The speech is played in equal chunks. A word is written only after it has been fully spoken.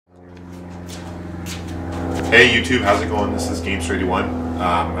Hey YouTube, how's it going? This is Gamester81.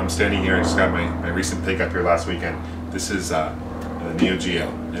 I'm standing here. I just got my recent pick up here last weekend. This is the Neo Geo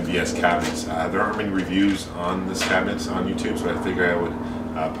MVS cabinets. There aren't many reviews on this cabinet on YouTube, so I figured I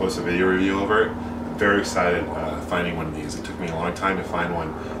would post a video review over it. I'm very excited finding one of these. It took me a long time to find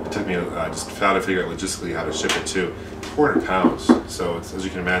one. It took me just how to figure out logistically how to ship it too. It's 400 pounds, so it's, as you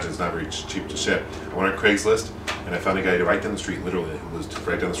can imagine, it's not very cheap to ship. I went on Craigslist and I found a guy right down the street, literally, who lived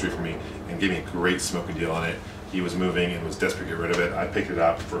right down the street from me, and gave me a great smoking deal on it. He was moving and was desperate to get rid of it. I picked it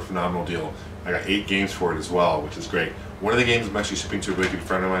up for a phenomenal deal. I got 8 games for it as well, which is great. One of the games I'm actually shipping to a really good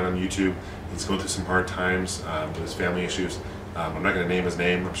friend of mine on YouTube. He's going through some hard times with his family issues. I'm not going to name his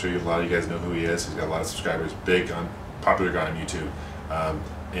name. I'm sure a lot of you guys know who he is. He's got a lot of subscribers, popular guy on YouTube.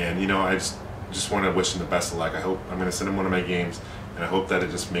 And you know, I just want to wish him the best of luck. I'm going to send him one of my games, and I hope that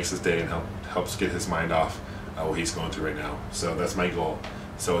it just makes his day and helps get his mind off what he's going through right now. So that's my goal.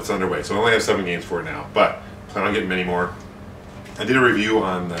 So it's underway. So I only have 7 games for it now, but plan on getting many more. I did a review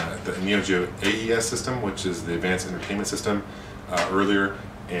on the Neo Geo AES system, which is the Advanced Entertainment System, earlier,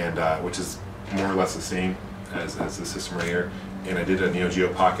 and which is more or less the same as the system right here. And I did a Neo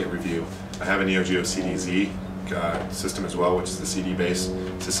Geo Pocket review. I have a Neo Geo CDZ system as well, which is the CD-based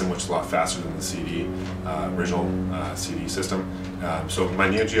system, which is a lot faster than the CD original CD system. So my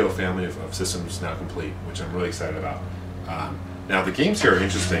Neo Geo family of systems is now complete, which I'm really excited about. Now the games here are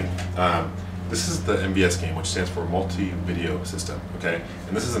interesting. This is the MVS game, which stands for Multi-Video System, okay?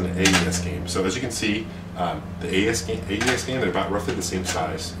 And this is an AES game. So as you can see, the AES game, they're about roughly the same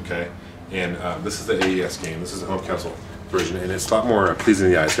size, okay? And this is the AES game. This is the home console version, and it's a lot more pleasing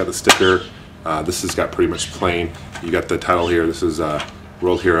to the eye. It's got the sticker. This has got pretty much plain. You got the title here. This is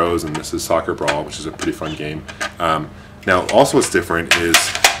World Heroes, and this is Soccer Brawl, which is a pretty fun game. Now, also what's different is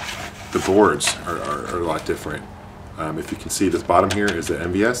the boards are a lot different. If you can see, this bottom here is the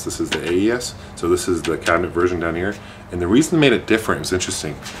MVS, this is the AES, so this is the cabinet version down here. And the reason they made it different is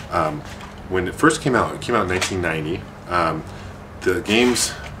interesting. When it first came out in 1990, the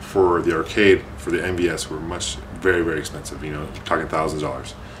games for the arcade for the MVS were very, very expensive, you know, talking thousands of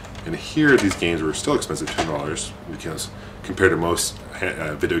dollars. And here these games were still expensive, $10, because compared to most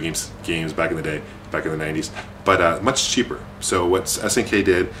video games back in the day, back in the 90s, but much cheaper. So what SNK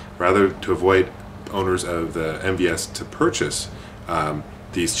did, rather to avoid owners of the MVS to purchase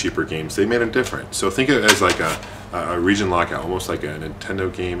these cheaper games, they made them different. So think of it as like a region lockout, almost like a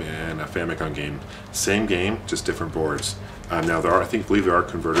Nintendo game and a Famicom game. Same game, just different boards. Now I believe there are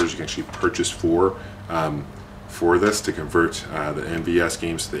converters you can actually purchase for this to convert the MVS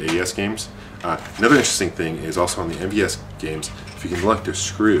games to the AES games. Another interesting thing is also on the MVS games, if you can look, there's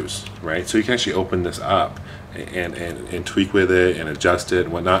screws, right? So you can actually open this up and tweak with it and adjust it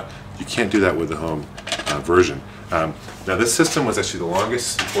and whatnot. You can't do that with the home version. Now this system was actually the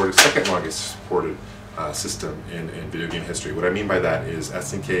longest supported, second longest supported system in video game history. What I mean by that is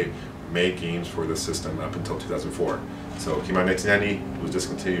SNK made games for this system up until 2004. So it came out in 1990, it was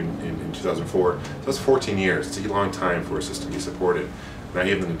discontinued in 2004. So that's 14 years. It's a long time for a system to be supported. Not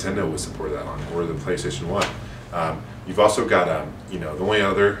even the Nintendo would support that on, or the PlayStation 1. You've also got, you know, the only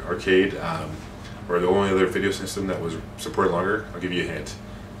other arcade, or the only other video system that was supported longer, I'll give you a hint.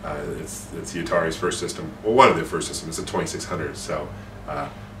 It's the Atari's first system, well, one of their first systems. It's a 2600. So,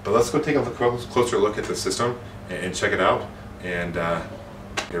 but let's go take a closer look at the system and check it out. And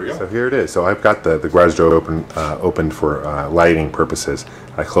here we go. So here it is. So I've got the garage door opened for lighting purposes.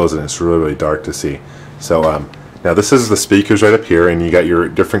 I close it, and it's really, really dark to see. So now this is the speakers right up here, and you got your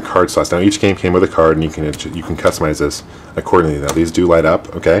different card slots. Now each game came with a card, and you can customize this accordingly. Now these do light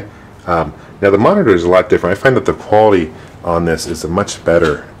up, okay? Now the monitor is a lot different. I find that the quality on this is much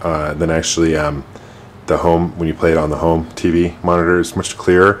better than actually the home, when you play it on the home TV monitor. It's much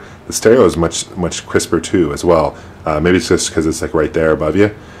clearer. The stereo is much crisper too as well. Maybe it's just because it's like right there above you.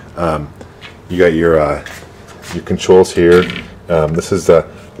 You got your controls here. This is the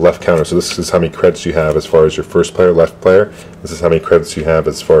left counter, so this is how many credits you have as far as your first player, left player. This is how many credits you have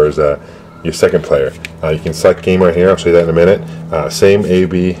as far as your second player. You can select game right here. I'll show you that in a minute. Same A,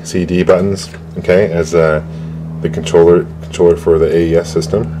 B, C, D buttons, okay, as the controller for the AES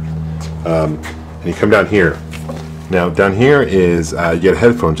system. And you come down here. Now down here is you get a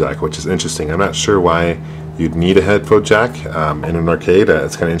headphone jack, which is interesting. I'm not sure why you'd need a headphone jack in an arcade.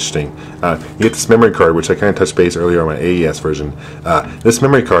 It's kind of interesting. You get this memory card, which I kind of touched base earlier on my AES version. This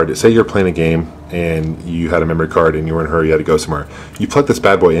memory card, say you're playing a game and you had a memory card and you were in a hurry, you had to go somewhere. You plug this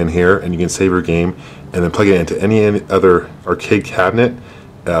bad boy in here and you can save your game and then plug it into any other arcade cabinet,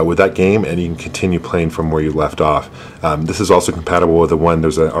 with that game, and you can continue playing from where you left off. This is also compatible with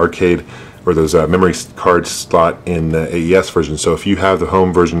there's an arcade, or there's a memory card slot in the AES version. So if you have the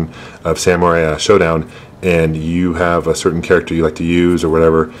home version of Samurai Showdown, and you have a certain character you like to use or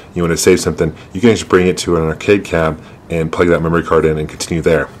whatever, you want to save something, you can just bring it to an arcade cab and plug that memory card in and continue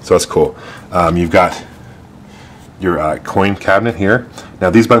there. So that's cool. You've got your coin cabinet here.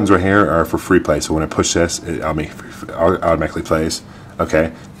 Now these buttons right here are for free play, so when I push this, it automatically plays.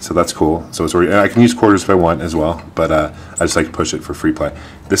 Okay, so that's cool. So it's already, I can use quarters if I want as well, but I just like to push it for free play.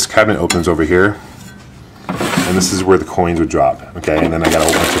 This cabinet opens over here, and this is where the coins would drop. Okay, and then I got a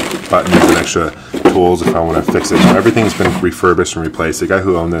whole bunch of buttons and extra tools if I want to fix it. So everything's been refurbished and replaced. The guy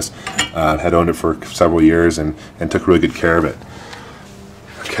who owned this had owned it for several years and took really good care of it.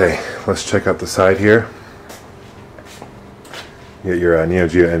 Okay, let's check out the side here. You got your Neo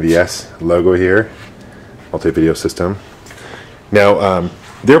Geo MVS logo here, multi-video system. Now,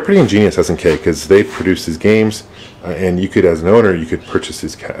 they're pretty ingenious, SNK, because they produce these games, and you could, as an owner, you could purchase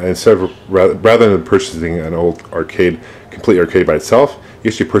these, instead of, rather than purchasing an old arcade, complete arcade by itself, you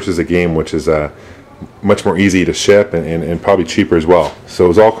actually purchase a game which is much more easy to ship and probably cheaper as well. So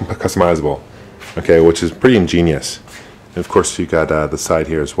it's all customizable, okay, which is pretty ingenious. And of course, you got the side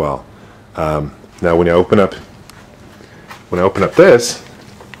here as well. Now, when I open up this,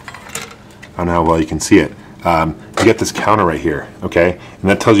 I don't know how well you can see it. You get this counter right here, okay, and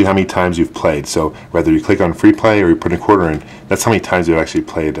that tells you how many times you've played. So whether you click on free play or you put a quarter in, that's how many times you've actually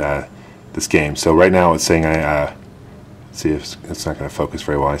played this game. So right now it's saying let's see if it's not going to focus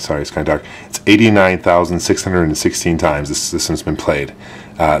very well. Sorry, it's kind of dark. It's 89,616 times this system's been played.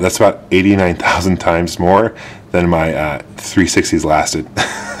 That's about 89,000 times more than my 360s lasted.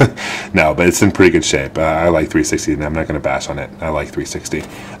 No, but it's in pretty good shape. I like 360, and I'm not going to bash on it. I like 360.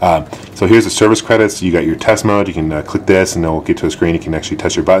 So here's the service credits. You got your test mode. You can click this, and then we'll get to a screen. You can actually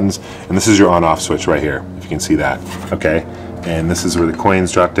touch your buttons, and this is your on-off switch right here, if you can see that. Okay, and this is where the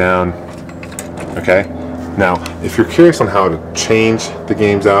coins drop down. Okay. Now, if you're curious on how to change the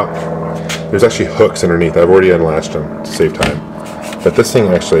games out, there's actually hooks underneath. I've already unlatched them to save time. But this thing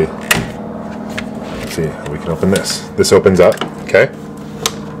actually, let's see, we can open this. This opens up, okay?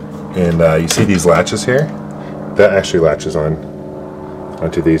 And you see these latches here? That actually latches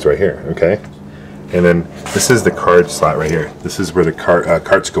onto these right here, okay? And then this is the card slot right here. This is where the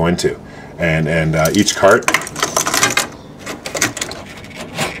carts go into. And each cart,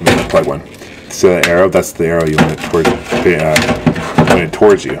 plug one. So the arrow, that's the arrow you want it pointed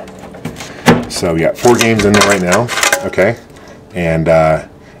towards you. So we got 4 games in there right now, okay? And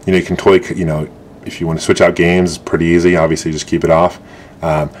you know, you can totally, you know, if you want to switch out games, it's pretty easy. Obviously, just keep it off.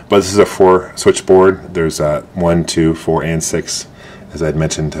 But this is a 4 switchboard. There's 1, 2, 4, and 6, as I had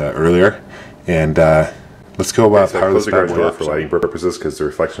mentioned earlier. And let's go power this bad boy for lighting purposes because the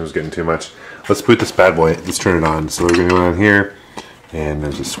reflection is getting too much. Let's boot this bad boy. Let's turn it on. So we're going to go down here, and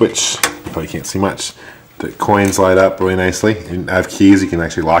there's a switch. You probably can't see much. The coins light up really nicely. And I have keys. You can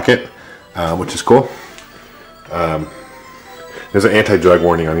actually lock it, which is cool. There's an anti-drug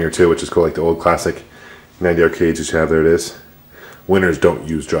warning on here too, which is cool, like the old classic 90 arcades that you have. There it is. Winners don't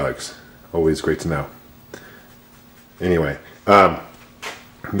use drugs. Always great to know. Anyway,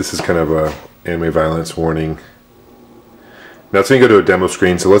 this is kind of a anime violence warning. Now it's going to go to a demo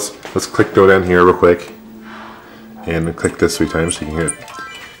screen, so let's go down here real quick and click this 3 times so you can hear it.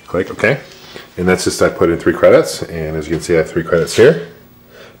 Click, okay. And that's just, I put in 3 credits, and as you can see I have 3 credits here.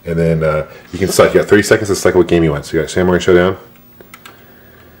 And then you can select, you got 30 seconds to select what game you want. So you got Samurai Showdown.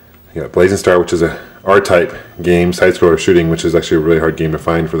 You got Blazing Star, which is a R-type game, side-scroller shooting, which is actually a really hard game to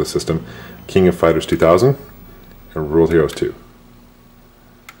find for the system. King of Fighters 2000, and World Heroes 2.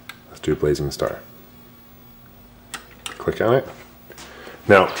 Let's do Blazing Star. Click on it.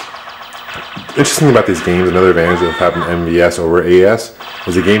 Now, interesting about these games, another advantage of having MVS over AES,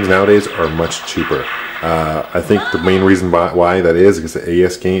 is the games nowadays are much cheaper. I think the main reason why that is because the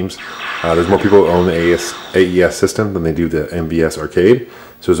AES games, there's more people who own the AES system than they do the MVS arcade,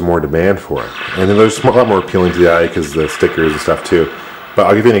 so there's more demand for it. And then there's a lot more appealing to the eye because the stickers and stuff too. But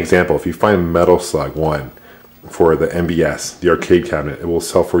I'll give you an example. If you find Metal Slug 1 for the MVS, the arcade cabinet, it will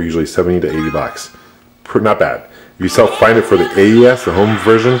sell for usually 70 to 80 bucks. Not bad. If you find it for the AES, the home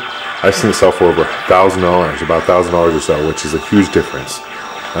version, I've seen it sell for over $1,000, about $1,000 or so, which is a huge difference.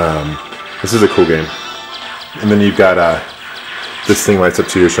 This is a cool game. And then you've got this thing lights up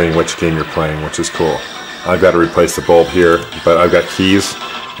to you showing which game you're playing, which is cool. I've got to replace the bulb here, but I've got keys,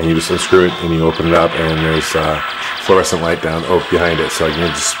 and you just unscrew it and you open it up, and there's fluorescent light down behind it, so I can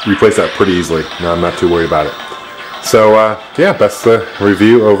just replace that pretty easily. No, I'm not too worried about it. So yeah, that's the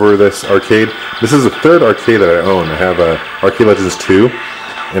review over this arcade. This is the 3rd arcade that I own. I have Arcade Legends 2,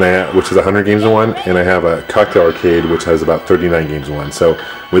 and which is 100 games in one, and I have a Cocktail Arcade, which has about 39 games in one. So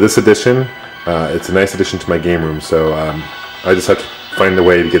with this addition, it's a nice addition to my game room. So I just have to find a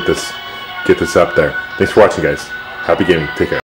way to get this up there. Thanks for watching, guys. Happy gaming. Take care.